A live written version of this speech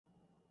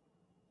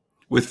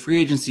With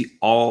free agency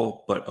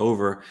all but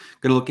over,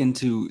 going to look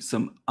into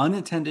some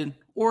unintended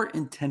or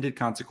intended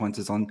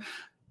consequences on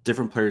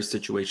different players'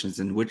 situations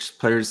and which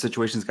players'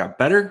 situations got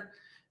better,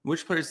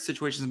 which players'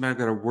 situations might have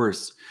got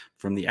worse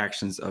from the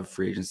actions of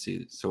free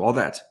agency. So all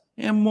that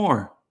and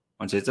more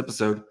on today's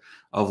episode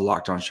of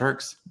Locked On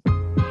Sharks.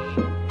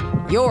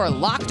 You're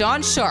Locked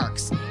On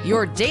Sharks,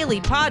 your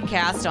daily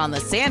podcast on the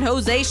San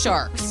Jose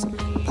Sharks.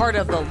 Part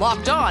of the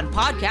Locked On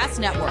Podcast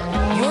Network,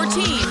 your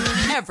team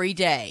every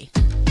day.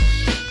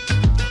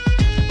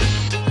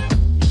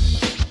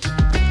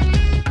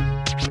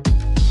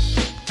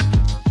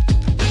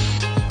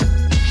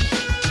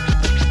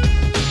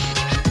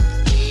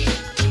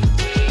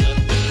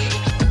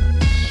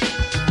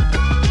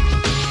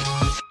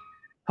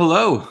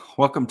 Hello,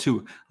 welcome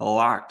to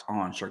Locked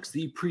On Sharks,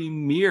 the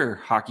premier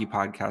hockey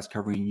podcast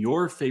covering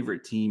your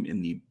favorite team in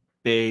the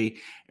Bay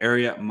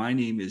Area. My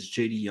name is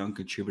JD Young,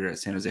 contributor at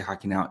San Jose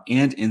Hockey Now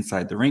and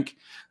Inside the Rink.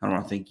 I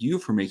want to thank you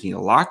for making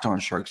Locked On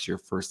Sharks your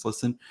first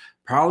listen,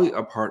 proudly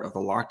a part of the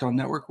Locked On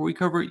Network, where we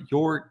cover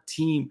your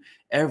team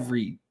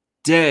every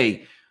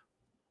day,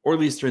 or at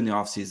least during the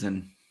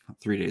offseason,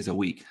 3 days a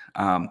week.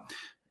 And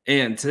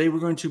today we're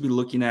going to be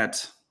looking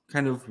at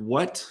kind of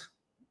what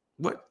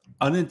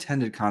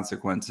unintended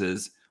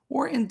consequences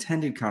or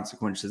intended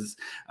consequences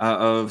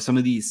of some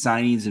of these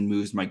signings and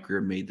moves Mike Grier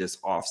made this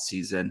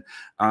offseason,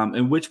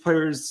 and which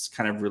players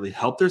kind of really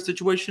helped their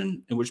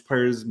situation and which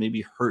players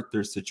maybe hurt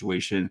their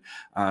situation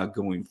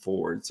going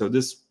forward. So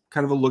this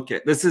kind of a look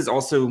at, this is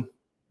also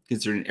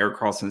considering Erik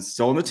Karlsson is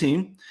still on the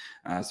team.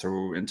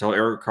 So until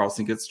Erik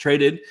Karlsson gets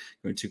traded, I'm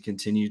going to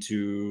continue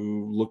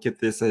to look at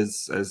this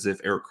as if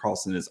Erik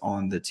Karlsson is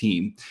on the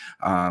team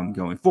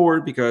going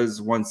forward,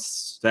 because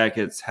once that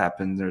gets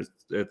happened,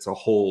 it's a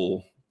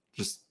whole,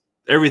 just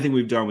everything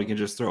we've done we can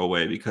just throw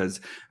away,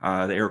 because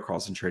the Erik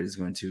Karlsson trade is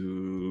going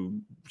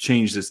to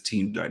change this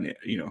team dynamic,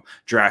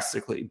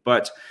 drastically.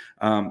 But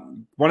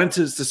wanted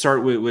to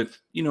start with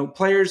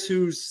players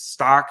whose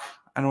stock,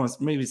 I don't know,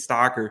 maybe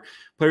stock, or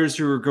players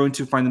who are going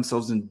to find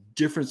themselves in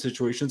different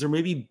situations, or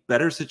maybe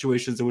better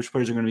situations, in which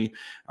players are going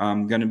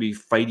to be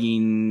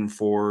fighting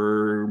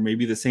for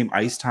maybe the same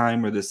ice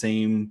time or the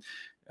same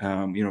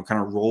kind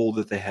of role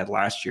that they had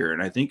last year.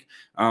 And I think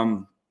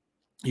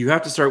you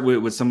have to start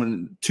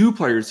with two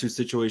players whose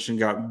situation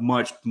got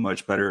much,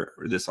 much better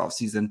this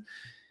offseason, and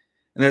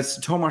that's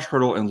Tomas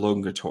Hertl and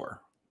Logan Couture.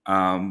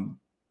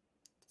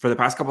 For the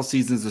past couple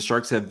seasons, the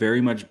Sharks have very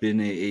much been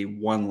a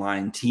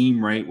one-line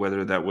team, right?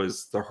 Whether that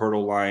was the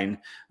Hertl line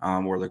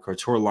or the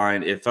Couture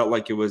line, it felt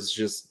like it was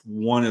just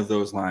one of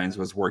those lines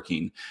was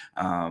working,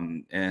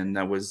 and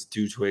that was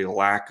due to a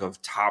lack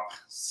of top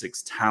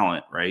six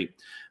talent, right?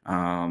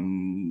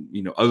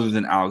 Other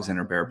than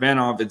Alexander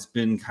Barabanov, it's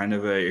been kind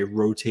of a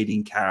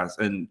rotating cast,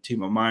 and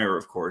Timo Meier,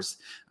 of course,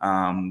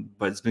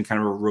 but it's been kind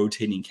of a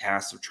rotating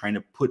cast of trying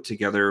to put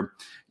together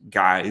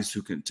guys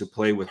who can to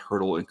play with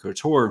Hertl and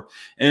Couture.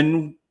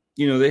 And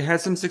they had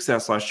some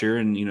success last year,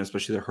 and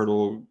especially the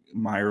Hertl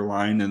Meier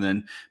line, and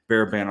then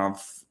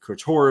Barabanov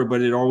Couture,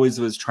 but it always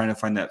was trying to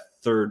find that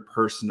third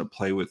person to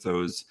play with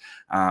those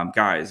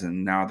guys.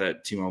 And now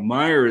that Timo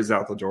Meier is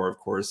out the door, of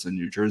course, in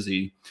New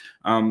Jersey,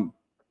 the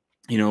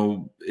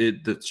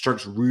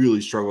Sharks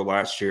really struggled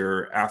last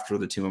year after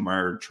the Timo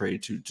Meier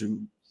trade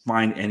to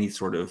find any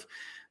sort of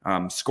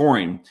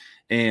scoring.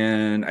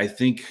 And I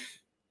think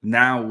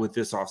now with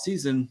this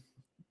offseason,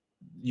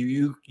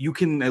 you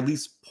can at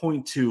least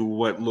point to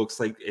what looks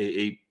like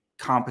a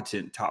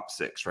competent top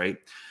six, right?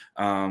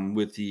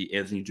 With the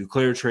Anthony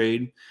Duclair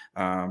trade,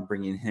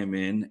 bringing him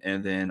in,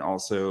 and then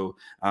also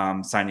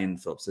signing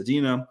Filip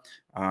Zadina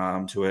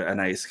to a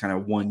nice kind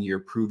of 1 year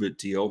prove it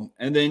deal.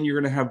 And then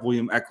you're going to have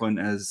William Eklund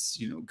as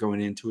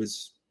going into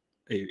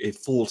a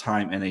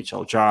full-time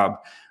NHL job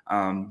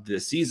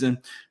this season.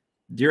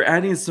 You're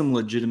adding some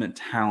legitimate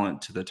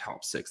talent to the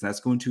top six, and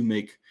that's going to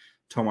make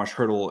Tomas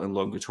Hertl and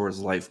Logan Couture's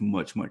life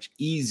much, much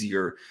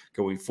easier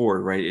going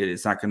forward, right?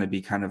 It's not going to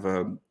be kind of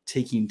a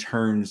taking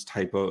turns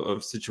type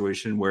of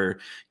situation where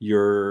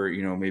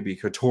maybe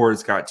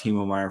Couture's got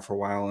Timo Meier for a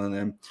while and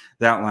then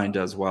that line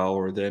does well,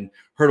 or then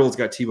Hertl's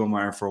got Timo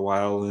Meier for a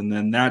while and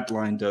then that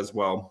line does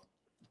well.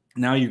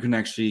 Now you can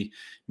actually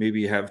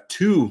maybe have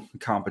two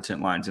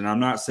competent lines. And I'm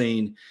not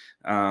saying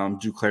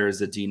Duclair,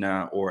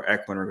 Zadina, or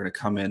Eklund are going to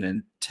come in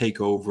and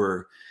take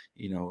over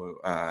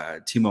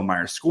Timo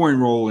Meier's scoring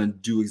role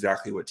and do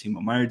exactly what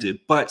Timo Meier did,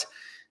 but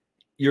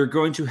you're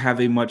going to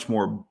have a much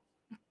more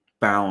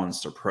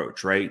balanced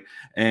approach, right?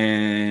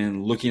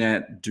 And looking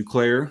at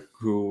Duclair,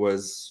 who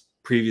was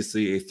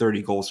previously a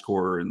 30-goal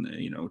scorer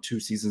in 2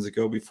 seasons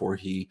ago before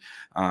he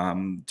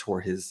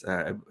tore his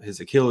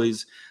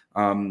Achilles,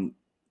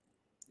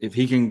 if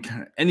he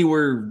can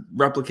anywhere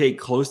replicate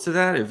close to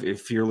that,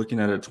 if you're looking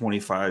at a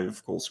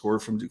 25-goal scorer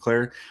from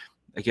Duclair,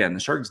 again,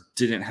 the Sharks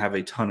didn't have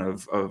a ton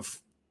of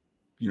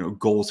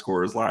goal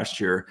scorers last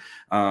year.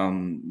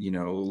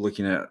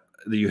 Looking at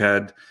you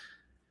had,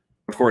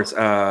 of course,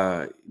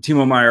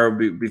 Timo Meier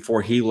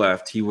before he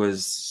left, he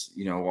was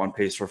on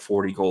pace for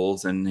 40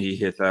 goals, and he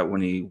hit that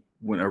when he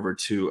went over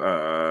to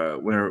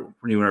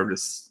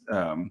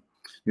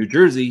New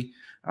Jersey.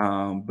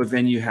 But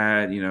then you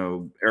had,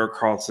 Erik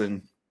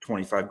Karlsson,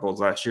 25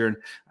 goals last year. And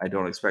I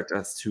don't expect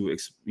us to,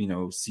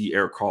 see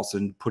Erik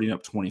Karlsson putting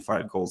up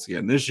 25 goals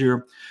again this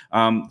year.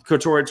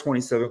 Couture had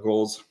 27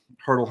 goals.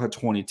 Hertl had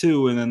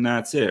 22, and then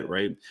that's it,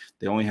 right?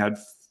 They only had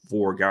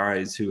 4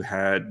 guys who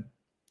had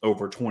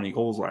over 20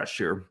 goals last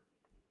year.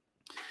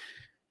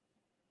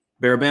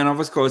 Barabanov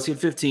was close. He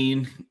had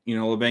 15.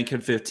 LeBanc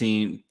had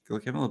 15.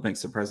 Kevin LeBanc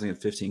surprisingly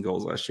had 15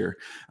 goals last year.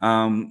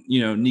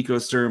 Nico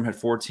Sturm had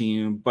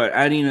 14. But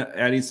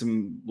adding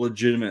some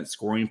legitimate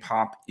scoring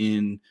pop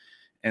in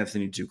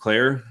Anthony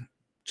Duclair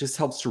just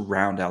helps to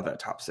round out that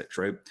top 6,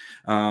 right?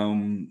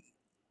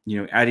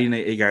 Adding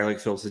a guy like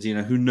Filip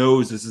Zadina, who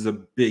knows this is a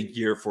big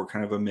year for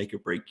kind of a make or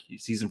break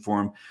season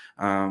for him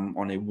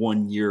on a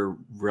 1-year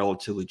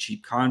relatively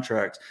cheap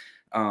contract.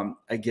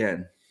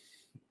 Again,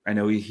 I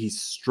know he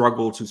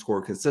struggled to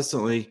score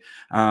consistently,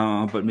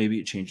 but maybe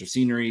a change of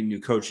scenery, new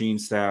coaching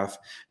staff,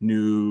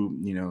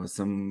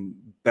 some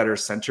better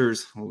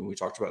centers. We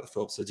talked about the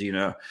Filip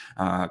Zadina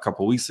a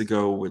couple weeks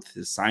ago with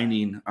his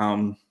signing.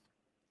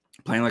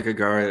 Playing like a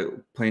guy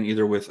playing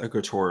either with a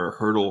Couture or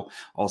Hertl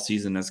all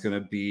season is going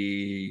to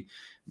be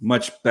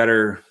much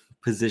better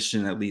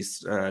position, at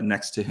least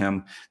next to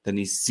him, than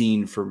he's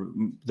seen for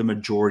the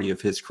majority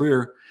of his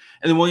career.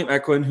 And then William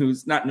Eklund,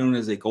 who's not known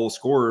as a goal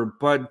scorer,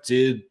 but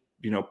did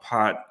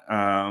pot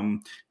I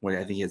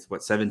think he has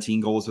 17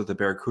 goals with the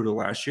Barracuda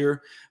last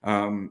year.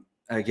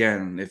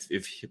 Again,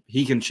 if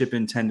he can chip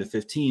in 10 to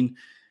 15,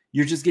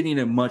 you're just getting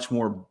a much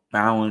more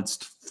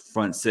balanced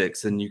front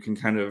 6, and you can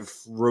kind of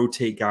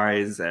rotate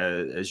guys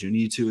as you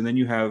need to. And then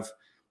you have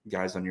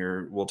guys on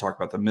we'll talk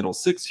about the middle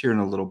 6 here in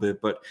a little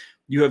bit, but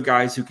you have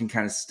guys who can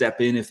kind of step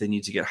in if they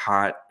need to get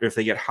hot, or if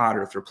they get hot,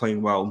 or if they're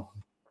playing well,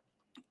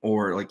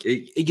 or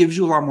it gives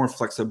you a lot more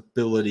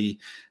flexibility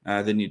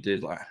than you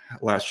did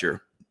last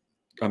year.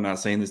 I'm not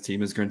saying this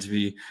team is going to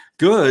be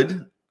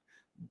good,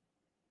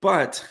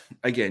 but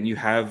again,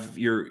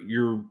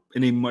 you're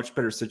in a much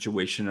better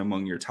situation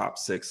among your top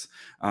 6,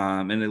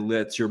 and it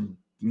lets your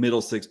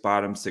middle 6,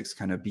 bottom 6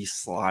 kind of be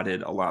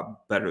slotted a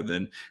lot better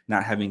than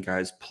not having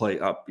guys play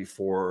up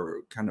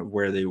before kind of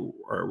where they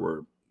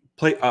were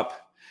play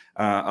up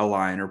a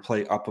line, or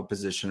play up a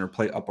position, or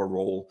play up a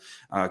role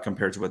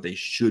compared to what they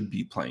should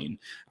be playing.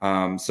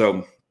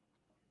 So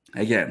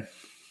again.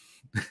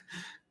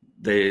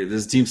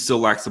 This team still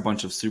lacks a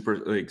bunch of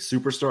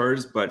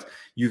superstars, but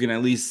you can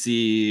at least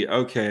see,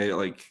 okay,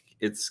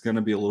 it's going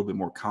to be a little bit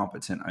more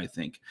competent, I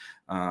think.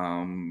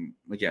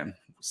 Again,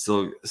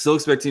 still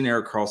expecting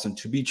Erik Karlsson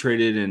to be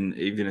traded, and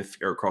even if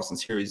Erik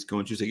Karlsson's here, he's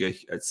going to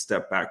take a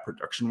step back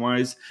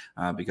production-wise,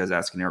 because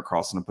asking Erik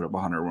Karlsson to put up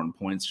 101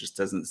 points just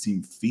doesn't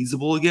seem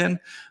feasible again.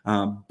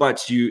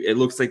 But it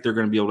looks like they're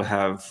going to be able to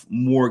have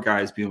more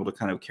guys be able to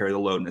kind of carry the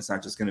load, and it's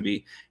not just going to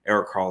be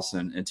Erik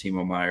Karlsson and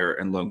Timo Meier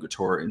and Logan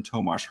Couture and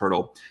Tomas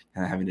Hertl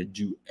kind of having to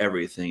do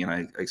everything. And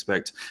I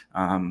expect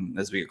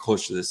as we get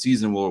closer to the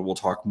season, we'll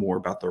talk more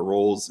about their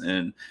roles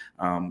and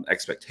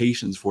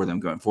expectations for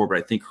them going forward.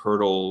 But I think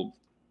Hertl's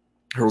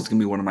going to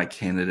be one of my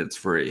candidates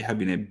for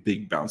having a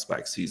big bounce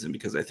back season,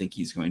 because I think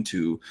he's going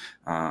to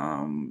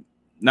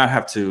not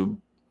have to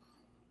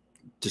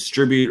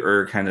distribute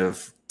or kind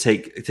of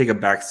take a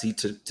back seat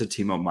to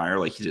Timo Meier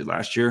like he did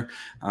last year.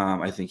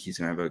 I think he's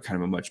going to have a kind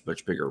of a much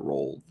bigger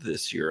role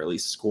this year, at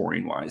least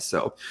scoring wise.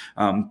 So,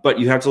 but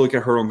you have to look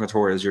at Hertl and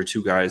Couture as your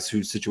 2 guys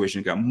whose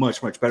situation got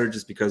much better,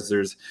 just because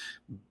there's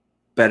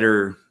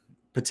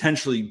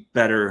potentially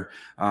better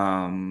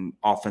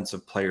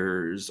offensive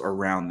players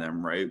around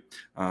them, right?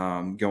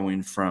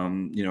 Going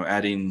from,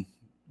 adding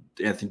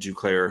Anthony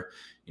Duclair,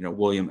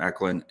 William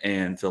Eklund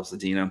and Filip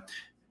Zadina.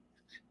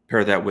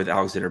 Pair that with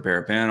Alexander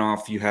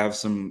Barabanov, you have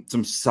some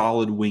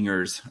solid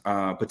wingers,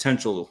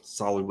 potential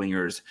solid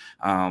wingers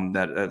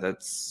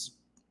that's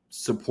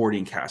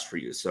supporting cast for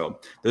you. So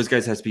those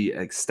guys has to be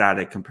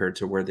ecstatic compared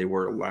to where they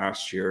were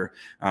last year,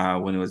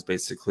 when it was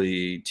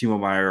basically Timo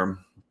Meier.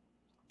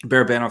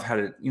 Barabanov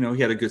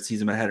he had a good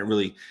season, but hadn't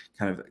really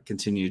kind of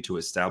continued to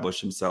establish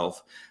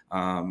himself.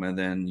 And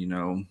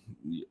then,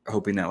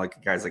 hoping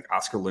that guys like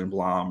Oskar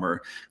Lindblom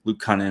or Luke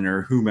Cunnin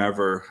or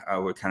whomever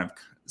would kind of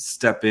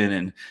step in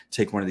and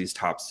take one of these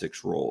top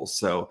 6 roles.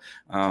 So,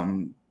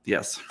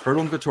 yes,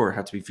 Hertl and Couture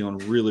have to be feeling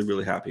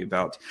really happy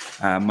about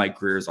Mike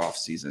Greer's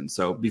offseason.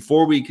 So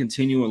before we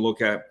continue and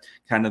look at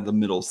kind of the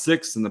middle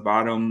 6 and the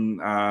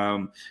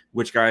bottom,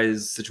 which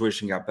guy's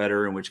situation got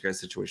better and which guy's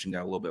situation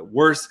got a little bit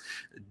worse,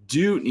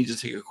 do need to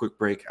take a quick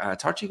break.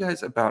 Talk to you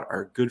guys about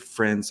our good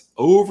friends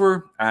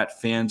over at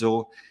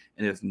FanDuel.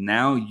 And if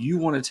now you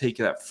want to take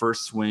that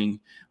first swing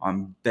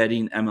on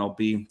betting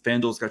MLB,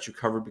 FanDuel's got you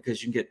covered,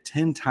 because you can get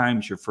 10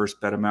 times your first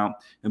bet amount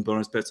and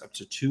bonus bets up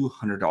to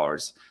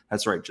 $200.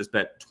 That's right. Just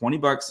bet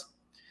 $20.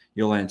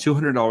 You'll land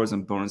 $200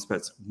 in bonus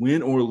bets.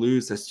 Win or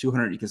lose, that's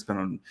 $200 you can spend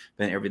on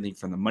betting everything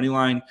from the money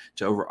line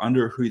to over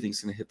under who you think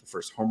is going to hit the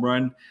first home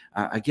run.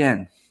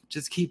 Again,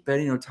 just keep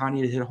betting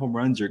Ohtani to hit home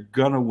runs. You're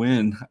going to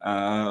win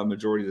a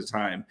majority of the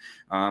time.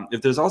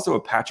 If there's also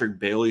a Patrick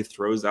Bailey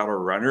throws out a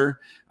runner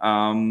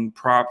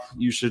prop,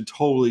 you should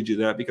totally do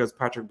that because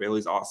Patrick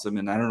Bailey's awesome.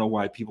 And I don't know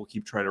why people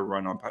keep trying to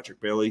run on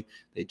Patrick Bailey.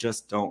 They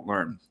just don't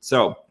learn.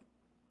 So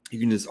you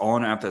can just all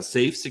in an app that's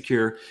safe,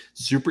 secure,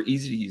 super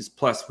easy to use.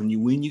 Plus, when you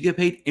win, you get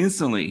paid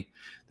instantly.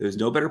 There's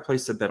no better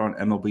place to bet on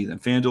MLB than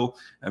FanDuel,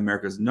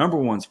 America's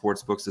 #1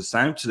 sportsbook. So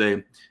sign up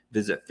today.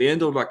 Visit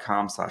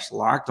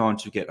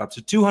FanDuel.com/lockedon to get up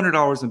to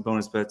 $200 in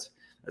bonus bets.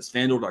 That's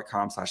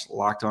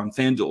FanDuel.com/lockedon.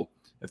 FanDuel,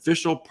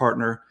 official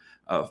partner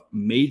of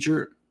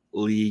Major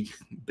League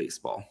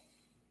Baseball.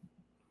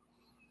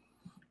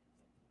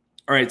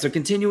 All right, so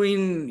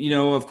continuing,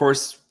 of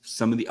course,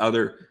 some of the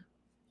other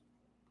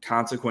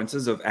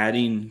consequences of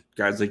adding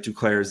guys like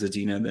Duclair,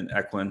 Zadina, and then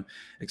Eklund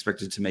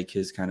expected to make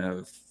his kind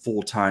of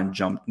full-time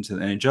jump into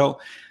the NHL.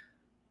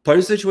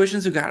 Player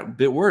situations have got a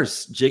bit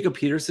worse. Jacob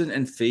Peterson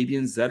and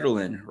Fabian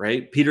Zetterlund,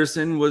 right?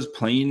 Peterson was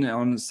playing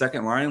on the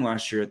second line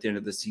last year at the end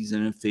of the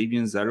season, and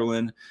Fabian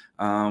Zetterlund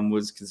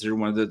was considered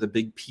one of the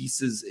big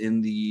pieces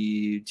in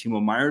the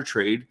Timo Meier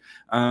trade.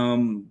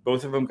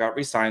 Both of them got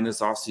re-signed this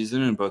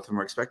offseason, and both of them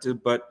are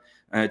expected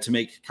to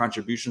make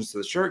contributions to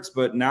the Sharks.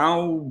 But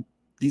now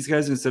these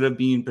guys, instead of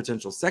being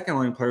potential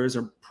second-line players,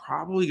 are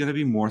probably going to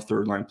be more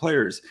third-line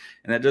players.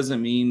 And that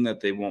doesn't mean that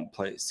they won't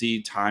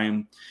see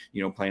time,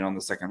 playing on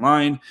the second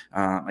line.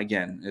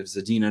 Again, if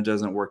Zadina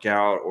doesn't work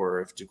out,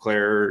 or if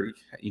Duclair,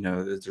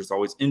 there's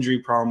always injury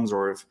problems,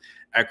 or if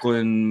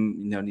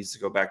Eklund, needs to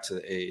go back to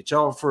the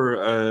AHL for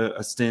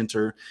a stint,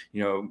 or,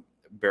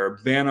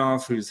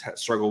 Barabanov, who's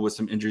struggled with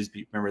some injuries,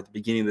 remember, at the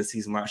beginning of the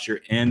season last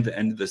year and the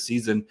end of the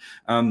season,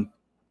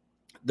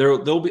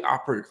 there'll be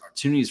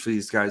opportunities for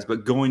these guys,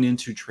 but going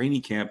into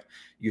training camp,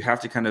 you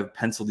have to kind of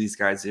pencil these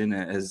guys in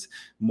as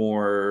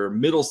more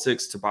middle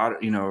six to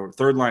bottom,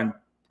 third line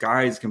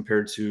guys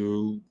compared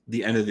to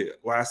the end of the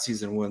last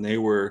season when they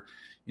were,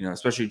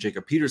 especially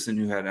Jacob Peterson,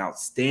 who had an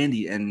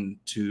outstanding end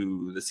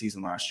to the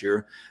season last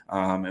year,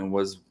 and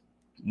was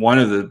one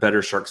of the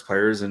better Sharks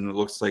players, and it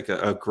looks like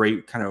a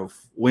great kind of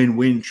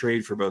win-win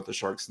trade for both the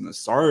Sharks and the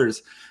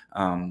Stars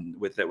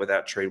with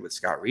that trade with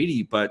Scott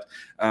Reedy. But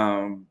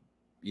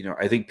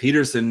I think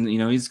Peterson,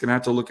 he's going to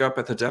have to look up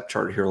at the depth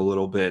chart here a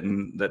little bit,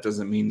 and that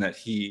doesn't mean that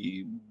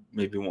he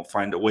maybe won't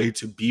find a way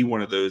to be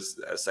one of those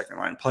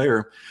second-line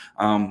player.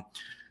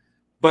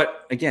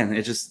 But again,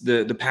 it's just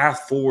the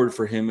path forward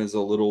for him is a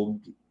little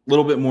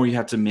bit more you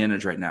have to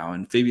manage right now.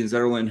 And Fabian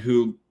Zetterlund,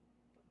 who,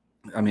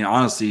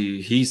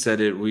 honestly, he said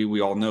it,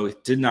 we all know,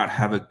 did not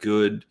have a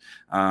good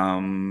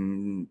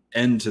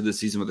end to the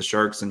season with the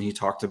Sharks, and he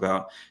talked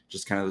about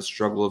just kind of the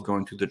struggle of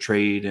going through the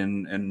trade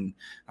and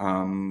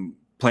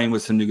playing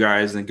with some new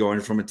guys and going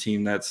from a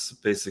team that's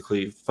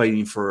basically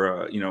fighting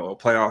for a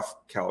playoff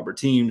caliber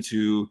team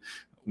to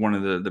one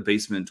of the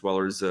basement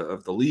dwellers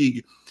of the league.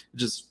 It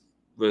just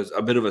was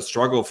a bit of a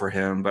struggle for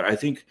him, but I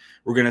think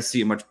we're going to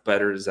see a much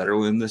better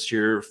Zetterlund this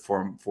year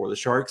for the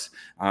Sharks.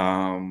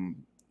 And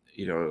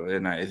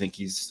I think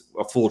he's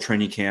a full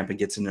training camp and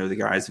get to know the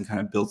guys and kind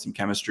of build some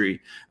chemistry.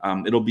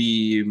 It'll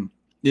be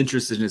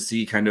interesting to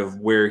see kind of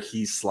where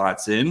he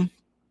slots in.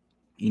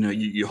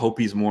 You hope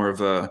he's more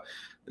of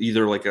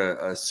either like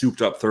a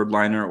souped up third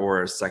liner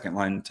or a second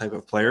line type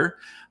of player.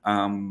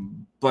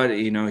 But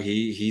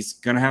he's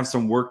going to have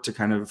some work to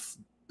kind of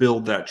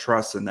build that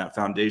trust and that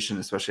foundation,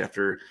 especially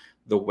after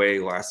the way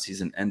last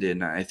season ended.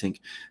 And I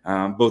think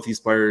both these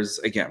players,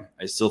 again,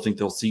 I still think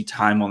they'll see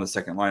time on the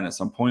second line at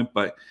some point,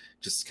 but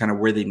just kind of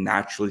where they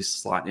naturally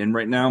slot in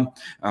right now,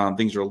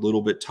 things are a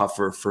little bit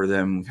tougher for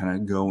them kind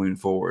of going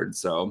forward.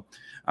 So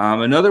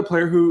another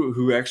player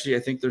who actually, I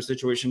think their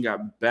situation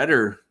got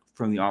better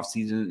from the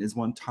offseason is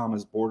one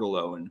Thomas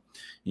Bordeleau. And,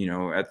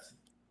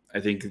 I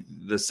think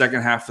the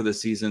second half of the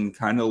season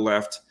kind of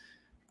left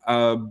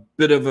a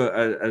bit of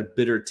a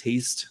bitter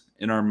taste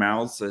in our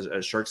mouths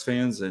as Sharks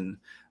fans, and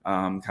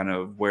kind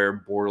of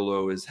where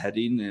Bordeleau is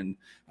heading.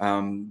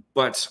 And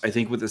but I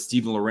think with the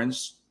Steven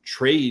Lorentz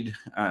trade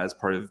as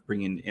part of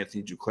bringing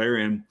Anthony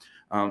Duclair in,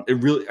 I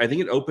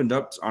think it opened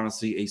up,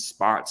 honestly, a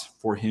spot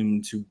for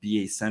him to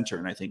be a center.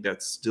 And I think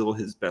that's still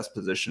his best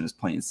position, is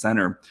playing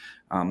center.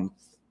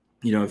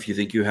 If you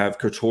think you have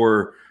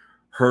Couture,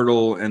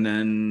 Hertl, and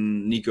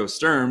then Nico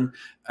Sturm,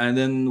 and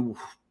then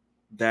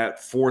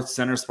that fourth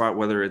center spot,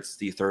 whether it's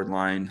the third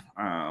line,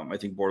 I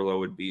think Bordeleau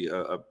would be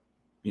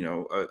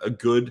a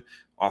good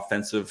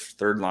offensive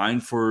third line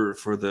for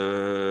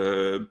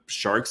the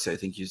Sharks. I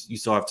think you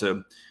still have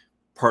to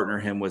partner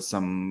him with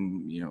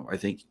some, I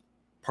think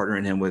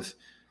partnering him with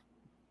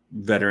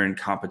veteran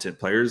competent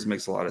players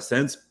makes a lot of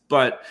sense.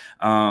 But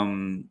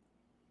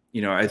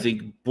I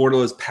think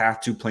Bordeleau's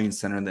path to playing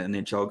center in the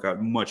NHL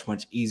got much,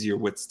 much easier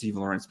with Steven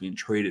Lorentz being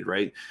traded,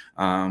 right?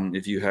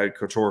 If you had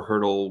Couture,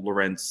 Hertl,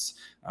 Lorentz,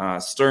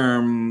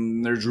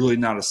 Sturm, there's really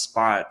not a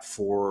spot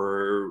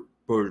for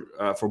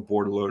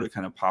Bordeleau to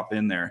kind of pop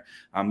in there.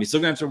 He's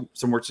still going to have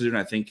some work to do, and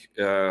I think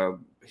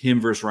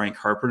him versus Ryan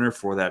Carpenter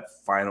for that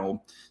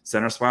final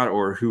center spot,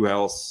 or who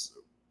else,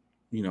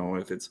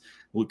 if it's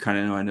Luke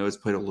Cunningham, I know has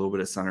played a little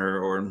bit of center,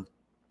 or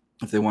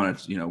if they wanted,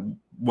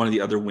 one of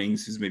the other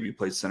wings who's maybe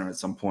played center at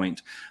some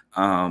point,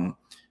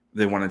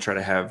 they want to try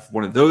to have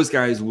one of those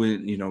guys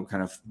win,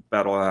 kind of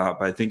battle out.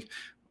 But I think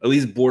at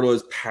least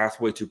Bordeleau's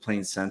pathway to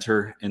playing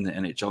center in the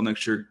NHL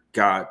next year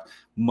got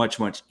much,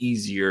 much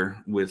easier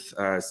with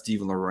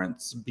Steven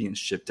Lorentz being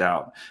shipped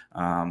out.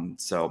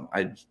 So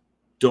I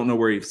don't know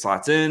where he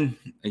slots in.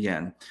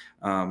 Again,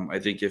 I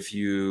think if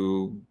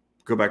you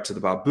go back to the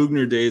Bob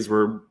Bugner days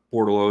where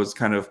Bordeleau is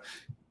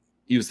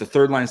he was the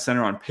third line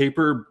center on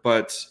paper,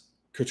 but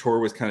Couture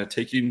was kind of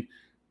taking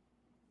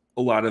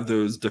a lot of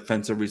those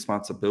defensive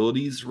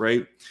responsibilities,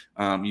 right?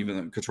 Even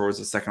though Couture was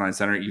a second line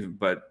center,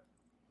 but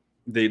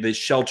they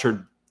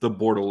sheltered the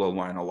Bordeleau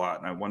line a lot.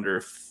 And I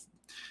wonder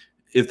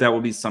if that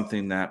would be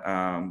something that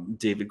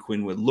David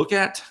Quinn would look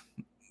at,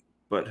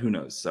 but who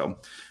knows? So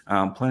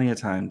plenty of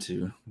time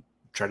to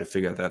try to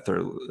figure out that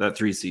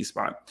 3C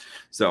spot.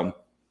 So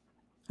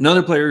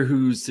another player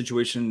whose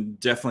situation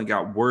definitely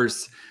got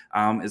worse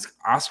is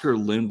Oskar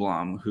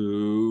Lindblom,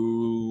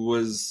 who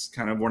was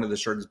kind of one of the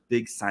Sharks'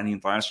 big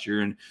signings last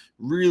year and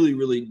really,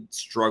 really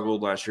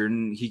struggled last year.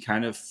 And he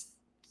kind of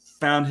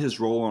found his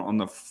role on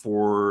the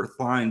fourth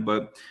line.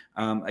 But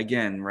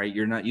again, right,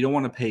 you don't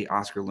want to pay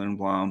Oskar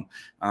Lindblom,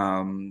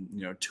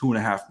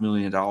 $2.5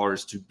 million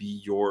to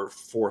be your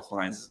fourth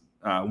line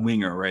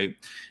winger, right?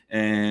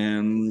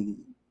 And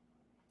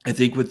I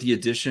think with the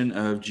addition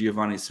of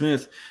Giovanni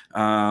Smith,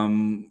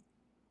 Oskar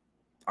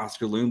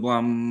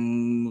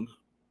Lindblom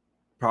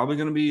probably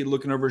going to be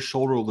looking over his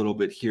shoulder a little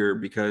bit here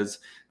because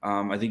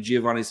I think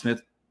Giovanni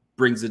Smith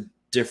brings a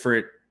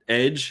different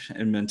edge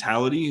and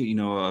mentality,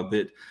 a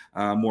bit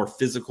more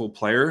physical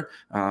player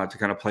to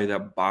kind of play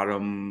that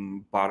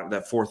bottom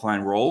that fourth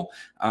line role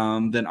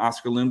than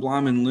Oskar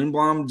Lindblom. And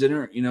Lindblom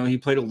didn't, he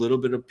played a little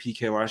bit of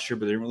PK last year,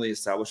 but didn't really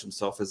establish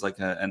himself as like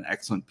an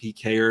excellent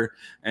PKer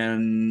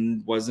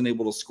and wasn't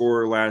able to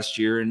score last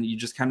year. And you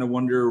just kind of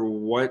wonder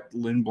what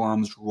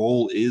Lindblom's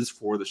role is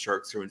for the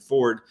Sharks going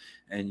forward.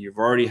 And you've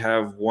already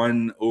have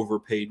one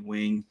overpaid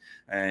wing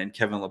and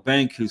Kevin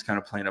Labanc, who's kind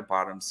of playing a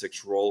bottom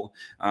six role.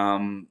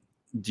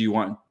 Do you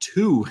want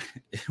two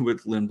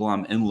with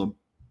Lindblom and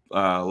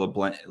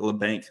LeBanc,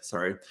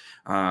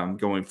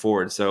 going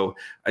forward? So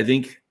I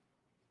think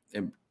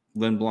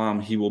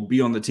Lindblom, he will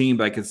be on the team,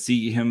 but I could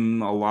see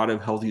him a lot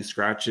of healthy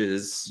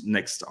scratches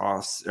next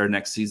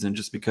season,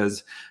 just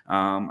because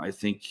I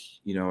think,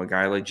 a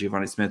guy like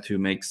Giovanni Smith who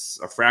makes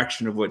a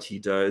fraction of what he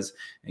does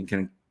and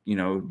can,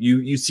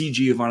 you see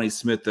Giovanni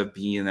Smith of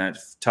being that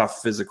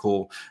tough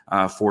physical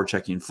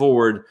forechecking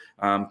forward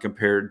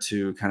compared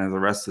to kind of the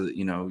rest of the,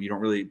 you don't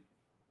really,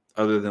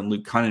 other than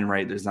Luke Cunningham,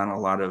 right, there's not a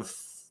lot of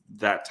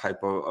that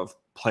type of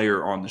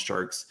player on the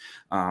Sharks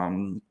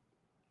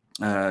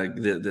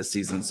this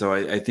season. So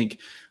I think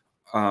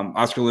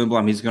Oskar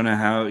Lindblom, he's going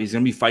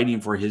to be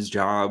fighting for his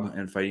job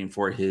and fighting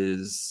for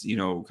his,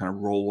 kind of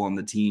role on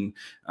the team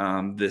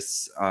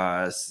this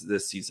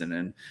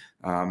season.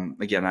 And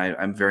again,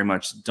 I'm very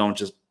much don't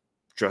just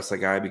dress a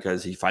guy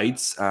because he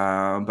fights.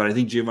 But I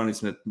think Giovanni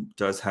Smith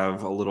does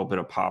have a little bit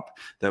of pop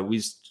that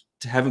we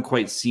haven't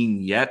quite seen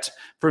yet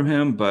from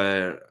him,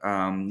 but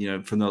from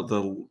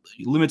the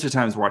limited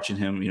times watching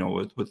him,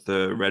 with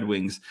the Red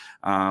Wings,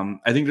 I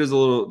think there's a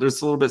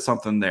little bit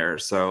something there.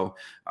 So,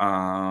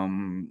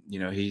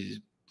 he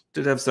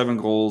did have 7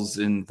 goals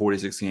in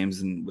 46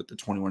 games and with the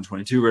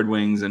 21-22 Red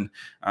Wings, and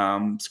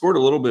scored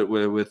a little bit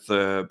with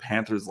the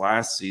Panthers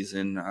last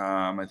season.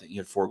 I think he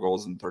had 4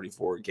 goals in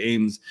 34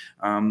 games.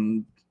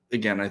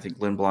 Again, I think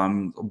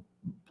Lindblom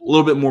a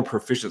little bit more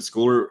proficient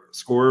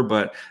scorer,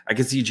 but I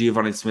can see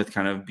Giovanni Smith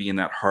kind of being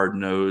that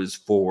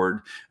hard-nosed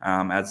forward,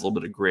 adds a little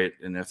bit of grit,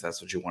 and if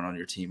that's what you want on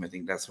your team, I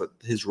think that's what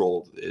his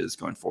role is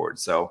going forward.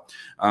 So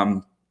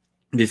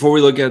before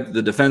we look at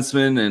the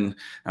defensemen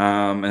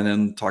and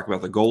then talk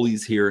about the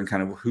goalies here and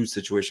kind of whose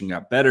situation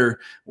got better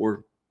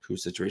or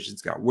whose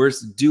situations got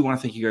worse, do want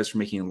to thank you guys for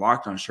making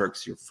Locked On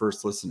Sharks your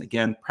first listen.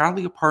 Again,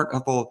 proudly a part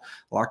of the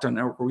Locked On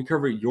Network, where we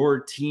cover your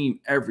team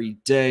every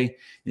day.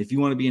 And if you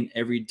want to be an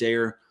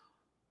everydayer,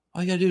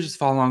 all you got to do is just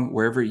follow along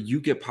wherever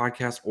you get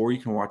podcasts, or you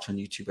can watch on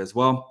YouTube as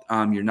well.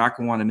 You're not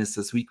going to want to miss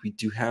this week. We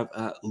do have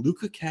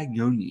Luca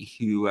Cagnoni,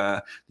 who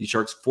the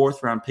Sharks'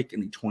 4th-round pick in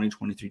the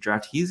 2023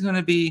 draft. He's going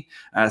to be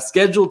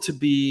scheduled to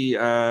be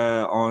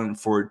on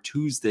for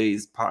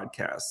Tuesday's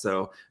podcast.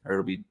 So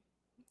it'll be,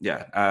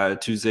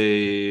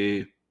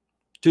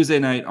 Tuesday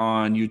night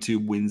on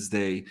YouTube,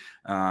 Wednesday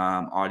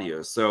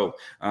audio. So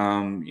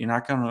you're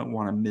not going to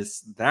want to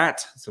miss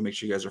that. So make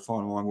sure you guys are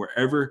following along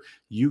wherever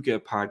you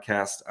get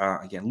podcasts.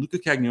 Again, Luca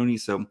Cagnoni.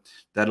 So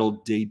that'll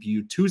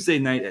debut Tuesday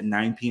night at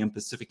 9 p.m.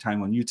 Pacific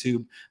time on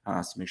YouTube.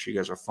 So make sure you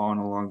guys are following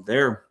along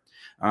there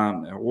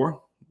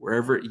or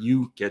wherever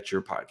you get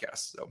your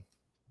podcasts. So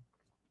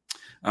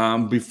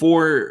we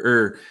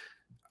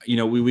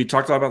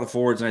talked a lot about the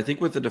forwards, and I think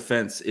with the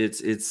defense,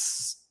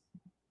 it's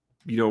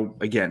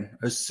again,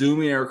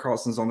 assuming Erik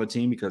Karlsson's on the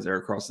team, because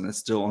Erik Karlsson is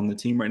still on the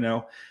team right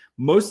now,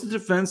 Most of the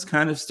defense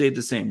kind of stayed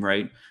the same,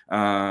 right?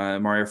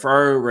 Mario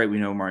Ferraro, right? We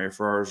know Mario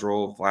Ferraro's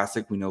role.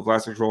 Vlasic, we know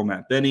Vlasic's role.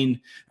 Matt Benning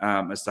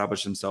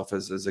established himself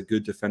as a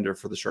good defender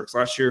for the Sharks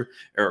last year.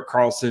 Erik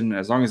Karlsson,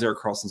 as long as Erik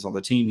Karlsson's on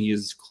the team, he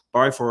is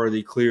by far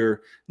the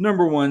clear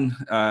number one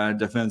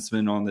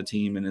defenseman on the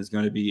team and is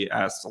going to be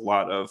asked a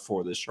lot of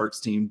for the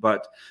Sharks team.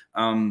 But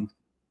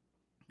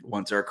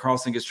once Erik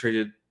Karlsson gets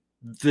traded,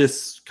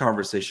 this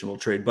conversation will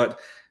trade. But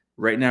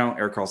right now,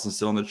 Erik Karlsson's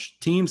still on the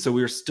team, so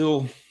we're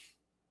still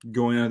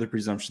going under the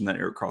presumption that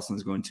Erik Karlsson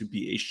is going to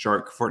be a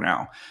Shark for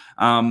now.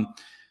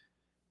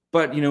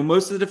 But,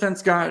 most of the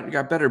defense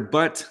got better.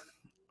 But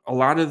a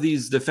lot of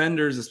these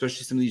defenders,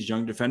 especially some of these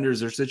young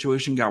defenders, their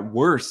situation got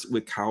worse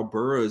with Kyle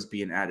Burroughs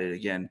being added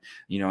again.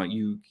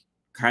 You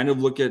kind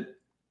of look at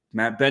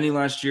Matt Benning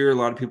last year. A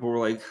lot of people were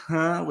like,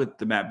 with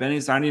the Matt Benning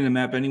signing, and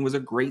Matt Benning was a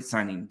great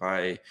signing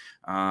by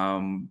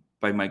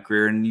Mike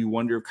Grier, and you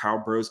wonder if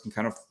Kyle Burroughs can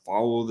kind of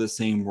follow the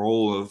same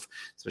role of,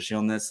 especially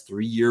on this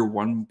 3-year,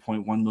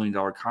 $1.1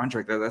 million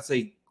contract.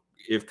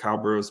 If Kyle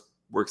Burroughs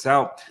works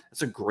out,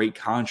 that's a great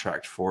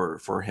contract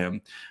for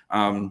him.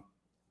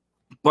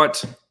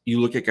 But you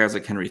look at guys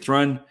like Henry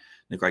Thrun,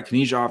 Nikolai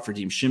Knizhov,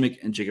 Radim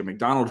Šimić, and Jacob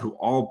McDonald, who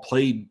all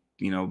played,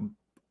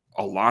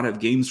 a lot of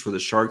games for the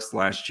Sharks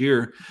last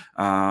year.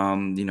 I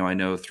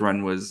know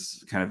Thrun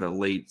was kind of a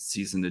late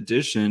season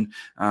addition.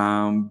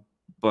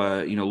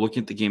 But,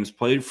 looking at the games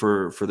played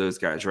for those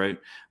guys, right?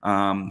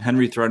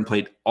 Henry Thrun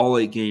played all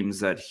 8 games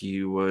that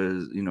he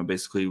was,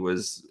 basically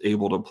was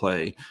able to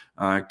play.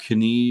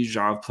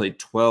 Knizhov played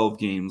 12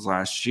 games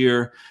last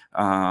year.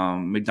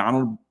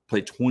 McDonald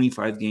played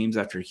 25 games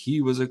after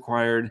he was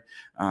acquired.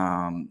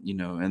 And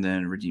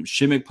then Radim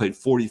Šimić played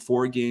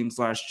 44 games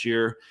last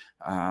year.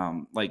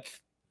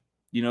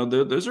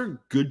 Those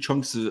are good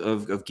chunks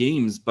of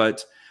games,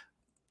 but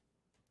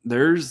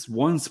there's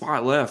one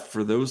spot left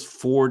for those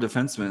 4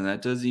 defensemen.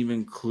 That doesn't even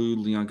include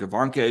Leon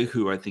Gawanke,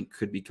 who I think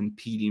could be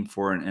competing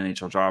for an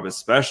NHL job,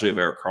 especially if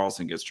Erik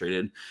Karlsson gets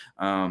traded.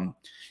 Shakir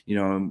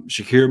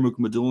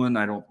Mukhamadullin,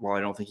 I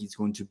don't think he's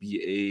going to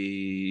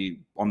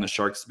be on the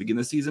Sharks to begin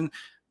the season.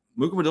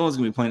 Mukhamadullin is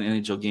going to be playing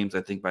NHL games,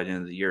 I think, by the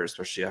end of the year,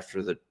 especially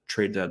after the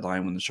trade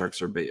deadline when the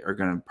Sharks are going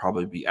to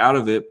probably be out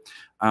of it.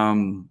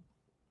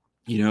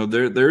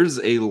 There's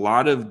a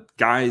lot of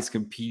guys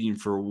competing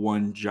for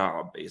one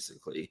job,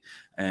 basically.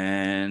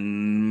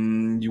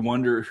 And you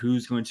wonder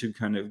who's going to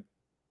kind of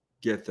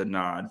get the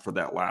nod for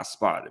that last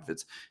spot. If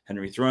it's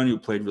Henry Thrun, who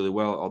played really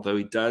well, although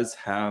he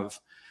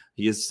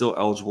is still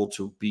eligible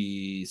to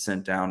be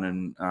sent down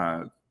and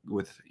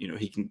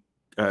he can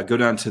go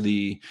down to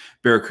the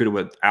Barracuda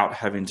without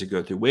having to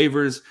go through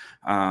waivers.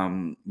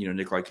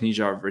 Nikolai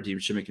Knizhov, Radim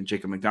Šimić, and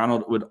Jacob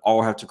McDonald would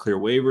all have to clear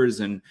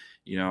waivers. And,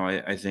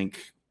 I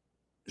think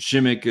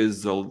Šimić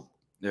is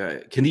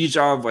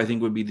Knizhov, I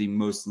think, would be the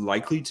most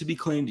likely to be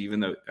claimed, even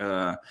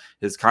though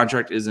his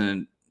contract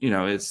isn't,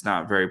 it's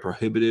not very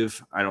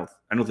prohibitive. I don't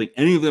think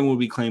any of them will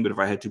be claimed, but if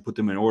I had to put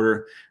them in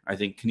order, I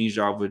think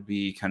Knizhov would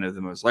be kind of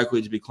the most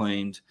likely to be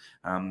claimed,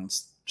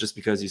 just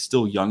because he's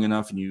still young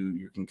enough, and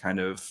you can kind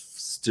of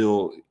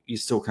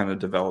he's still kind of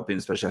developing,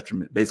 especially after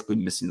basically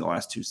missing the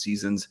last 2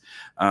 seasons.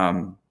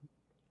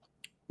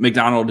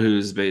 McDonald,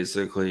 who's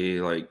basically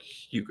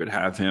you could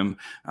have him.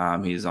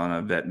 He's on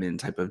a vet min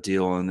type of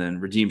deal. And then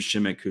Radim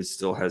Šimić, who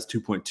still has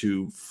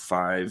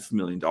 $2.25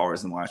 million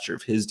in last year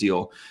of his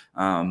deal.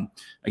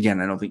 Again,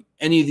 I don't think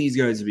any of these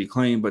guys would be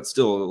claimed, but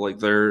still,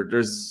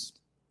 there's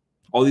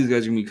all these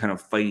guys are going to be kind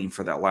of fighting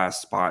for that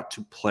last spot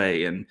to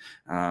play, and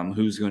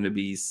who's going to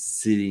be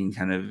sitting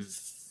kind of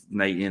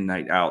night in,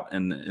 night out,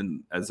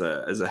 and as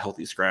a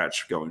healthy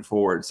scratch going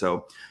forward.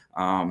 So,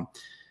 I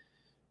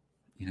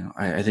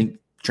think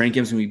training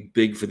camp's going to be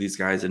big for these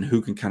guys, and who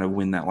can kind of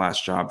win that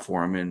last job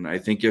for them. And I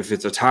think if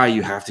it's a tie,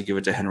 you have to give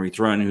it to Henry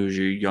Thrun, who's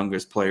your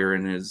youngest player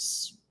and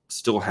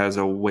still has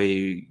a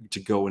way to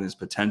go in his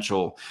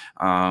potential.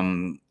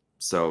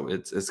 So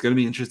it's going to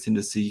be interesting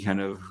to see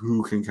kind of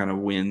who can kind of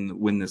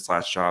win this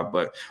last job.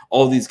 But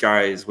all these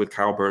guys with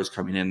Kyle Burroughs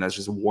coming in, that's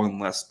just one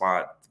less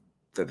spot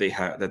that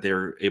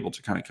they're able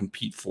to kind of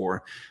compete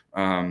for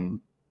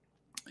going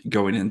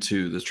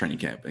into this training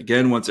camp.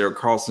 Again, once Erik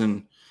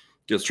Karlsson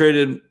gets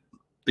traded,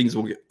 things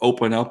will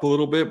open up a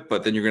little bit,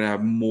 but then you're going to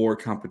have more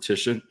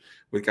competition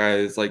with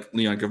guys like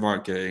Leon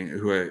Gawanke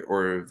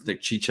or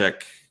Nick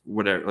Cicek,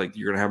 whatever.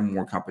 You're going to have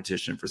more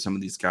competition for some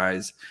of these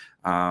guys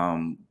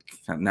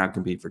now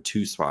compete for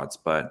 2 spots.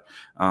 But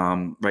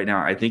right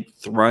now, I think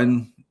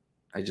Thrun,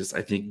 I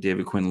think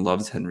David Quinn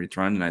loves Henry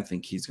Thrun, and I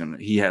think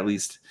he at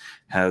least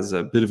has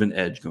a bit of an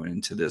edge going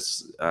into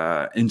this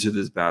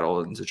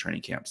battle, into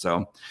training camp.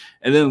 So,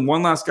 and then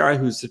one last guy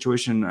whose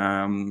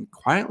situation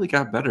quietly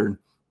got better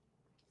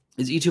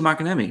is Eetu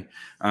Mäkiniemi.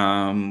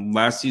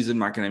 Last season,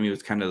 Mäkiniemi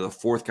was kind of the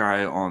 4th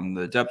guy on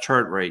the depth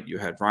chart, right? You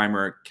had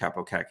Reimer,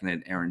 Capo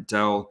Kakinen, Aaron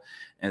Dell,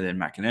 and then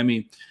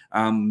Mäkiniemi.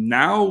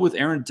 Now with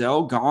Aaron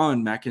Dell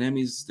gone,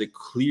 Mäkiniemi's the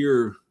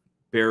clear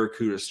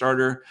Barracuda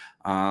starter.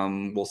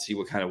 We'll see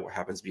what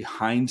happens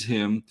behind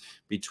him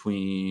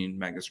between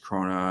Magnus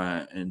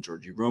Krona and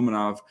Georgi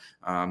Romanov,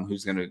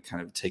 who's going to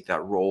kind of take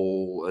that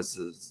role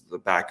as the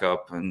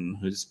backup and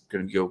who's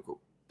going to go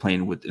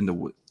playing in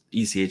the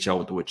ECHL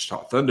with the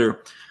Wichita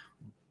Thunder.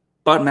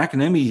 But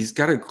Mäkiniemi, he's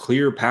got a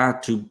clear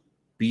path to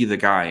be the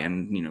guy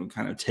and,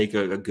 kind of take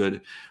a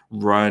good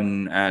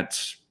run at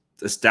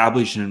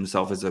establishing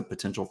himself as a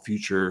potential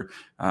future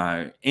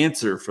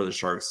answer for the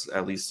Sharks,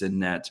 at least in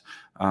net.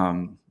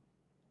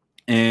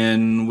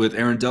 And with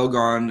Aaron Dell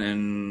gone,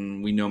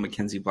 and we know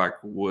Mackenzie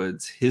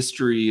Blackwood's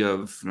history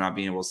of not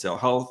being able to stay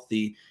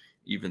healthy,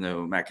 even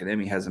though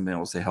Mäkiniemi hasn't been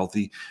able to stay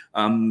healthy,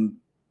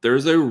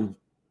 there's a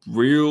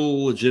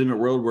real legitimate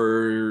world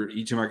where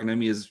Eetu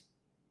Mäkiniemi is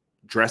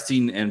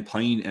dressing and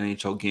playing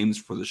NHL games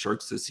for the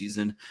Sharks this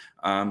season.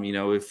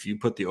 If you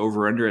put the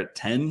over-under at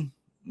 10,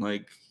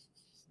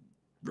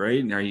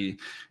 right now you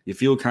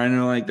feel kind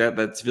of like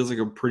that feels like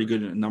a pretty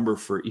good number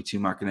for Eetu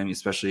Mäkiniemi,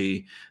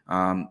 especially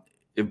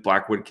if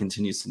Blackwood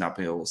continues to not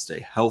be able to stay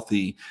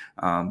healthy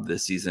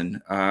this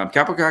season.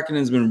 Kaapo Kähkönen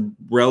has been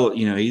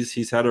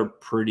he's had a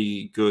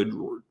pretty good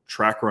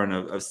track run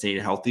of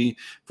staying healthy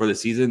for the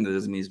season. That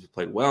doesn't mean he's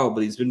played well,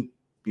 but he's been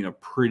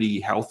pretty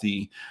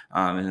healthy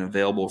and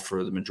available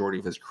for the majority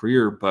of his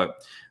career.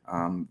 But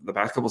the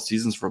past couple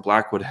seasons for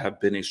Blackwood have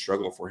been a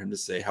struggle for him to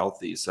stay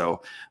healthy.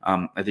 So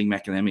I think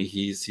Mäkiniemi,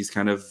 he's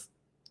kind of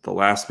the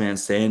last man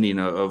standing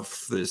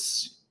of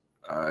this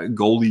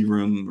goalie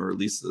room, or at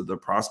least the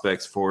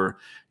prospects for,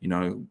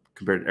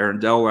 compared to Aaron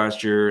Dell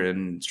last year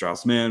and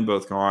Strauss Mann,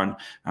 both gone,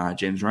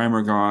 James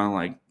Reimer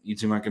gone.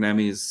 Eetu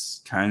Mäkiniemi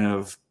is kind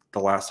of the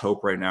last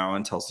hope right now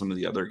until some of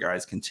the other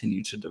guys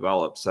continue to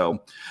develop.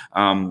 So,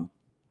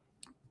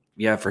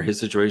 for his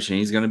situation,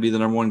 he's going to be the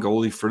number one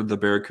goalie for the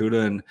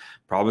Barracuda and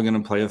probably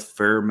going to play a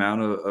fair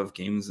amount of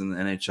games in the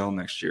NHL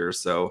next year.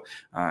 So,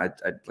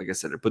 like I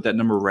said, I put that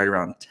number right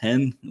around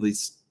 10, at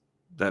least.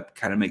 That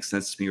kind of makes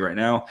sense to me right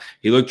now.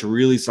 He looked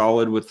really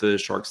solid with the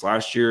Sharks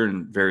last year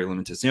and very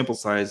limited sample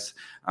size.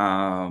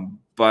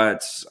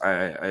 But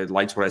I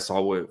liked what I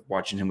saw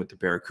watching him with the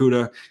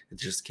Barracuda.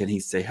 It's just, can he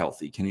stay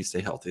healthy? Can he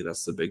stay healthy?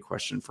 That's the big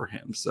question for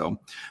him. So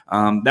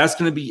that's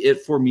going to be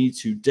it for me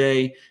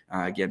today.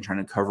 Again,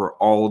 trying to cover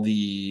all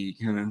the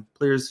kind of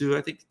players who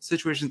I think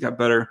situations got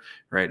better,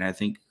 right? And I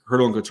think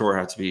Hertl and Couture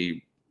have to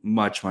be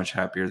much, much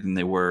happier than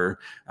they were,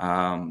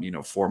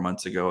 4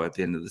 months ago at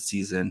the end of the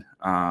season,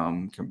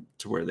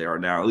 to where they are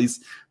now. At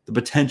least the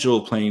potential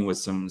of playing with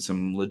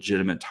some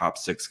legitimate top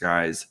six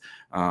guys,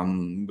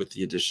 with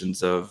the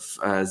additions of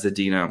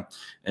Zadina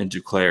and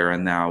Duclair,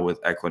 and now with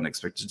Eklund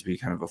expected to be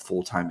kind of a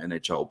full-time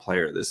NHL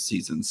player this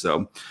season.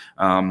 So,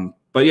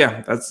 but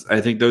yeah,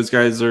 I think those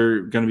guys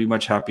are going to be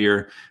much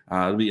happier.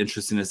 It'll be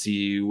interesting to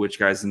see which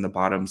guys in the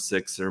bottom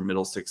six or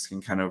middle six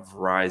can kind of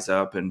rise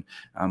up, and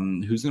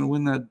who's going to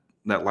win that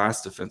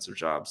last defensive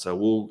job.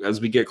 So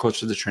as we get closer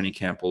to the training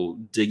camp, we'll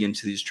dig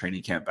into these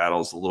training camp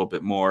battles a little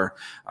bit more.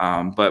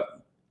 But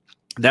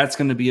that's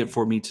going to be it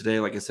for me today.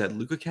 Like I said,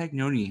 Luca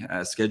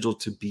Cagnoni scheduled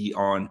to be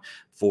on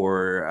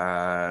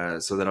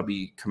so that'll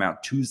come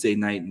out Tuesday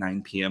night,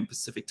 9 p.m.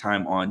 Pacific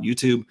time on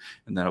YouTube,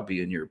 and that'll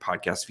be in your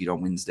podcast feed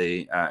on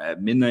Wednesday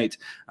at midnight.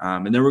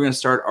 And then we're going to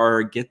start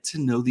our Get to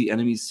Know the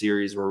Enemy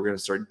series, where we're going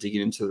to start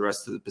digging into the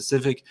rest of the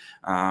Pacific.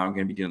 I'm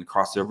going to be doing the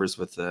crossovers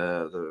with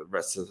the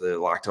rest of the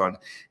Locked On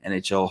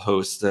NHL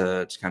hosts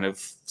to kind of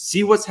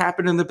see what's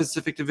happened in the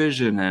Pacific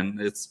Division. And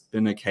it's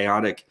been a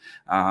chaotic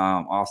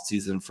off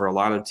season for a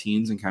lot of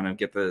teams, and kind of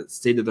get the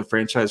state of the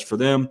franchise for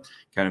them,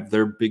 kind of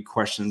their big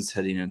questions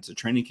heading into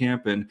training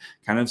camp, and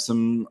kind of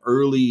some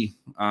early,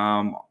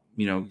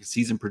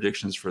 season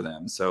predictions for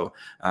them. So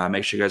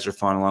make sure you guys are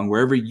following along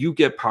wherever you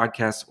get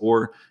podcasts,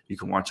 or you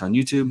can watch on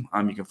YouTube.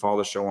 You can follow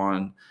the show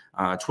on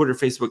Twitter,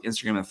 Facebook,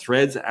 Instagram, and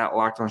Threads at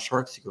Locked On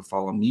Sharks. You can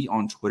follow me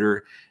on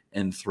Twitter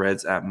and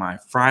Threads at My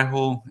Fry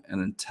Hole.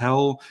 And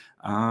until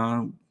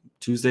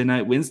Tuesday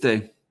night,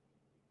 Wednesday,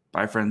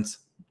 bye, friends.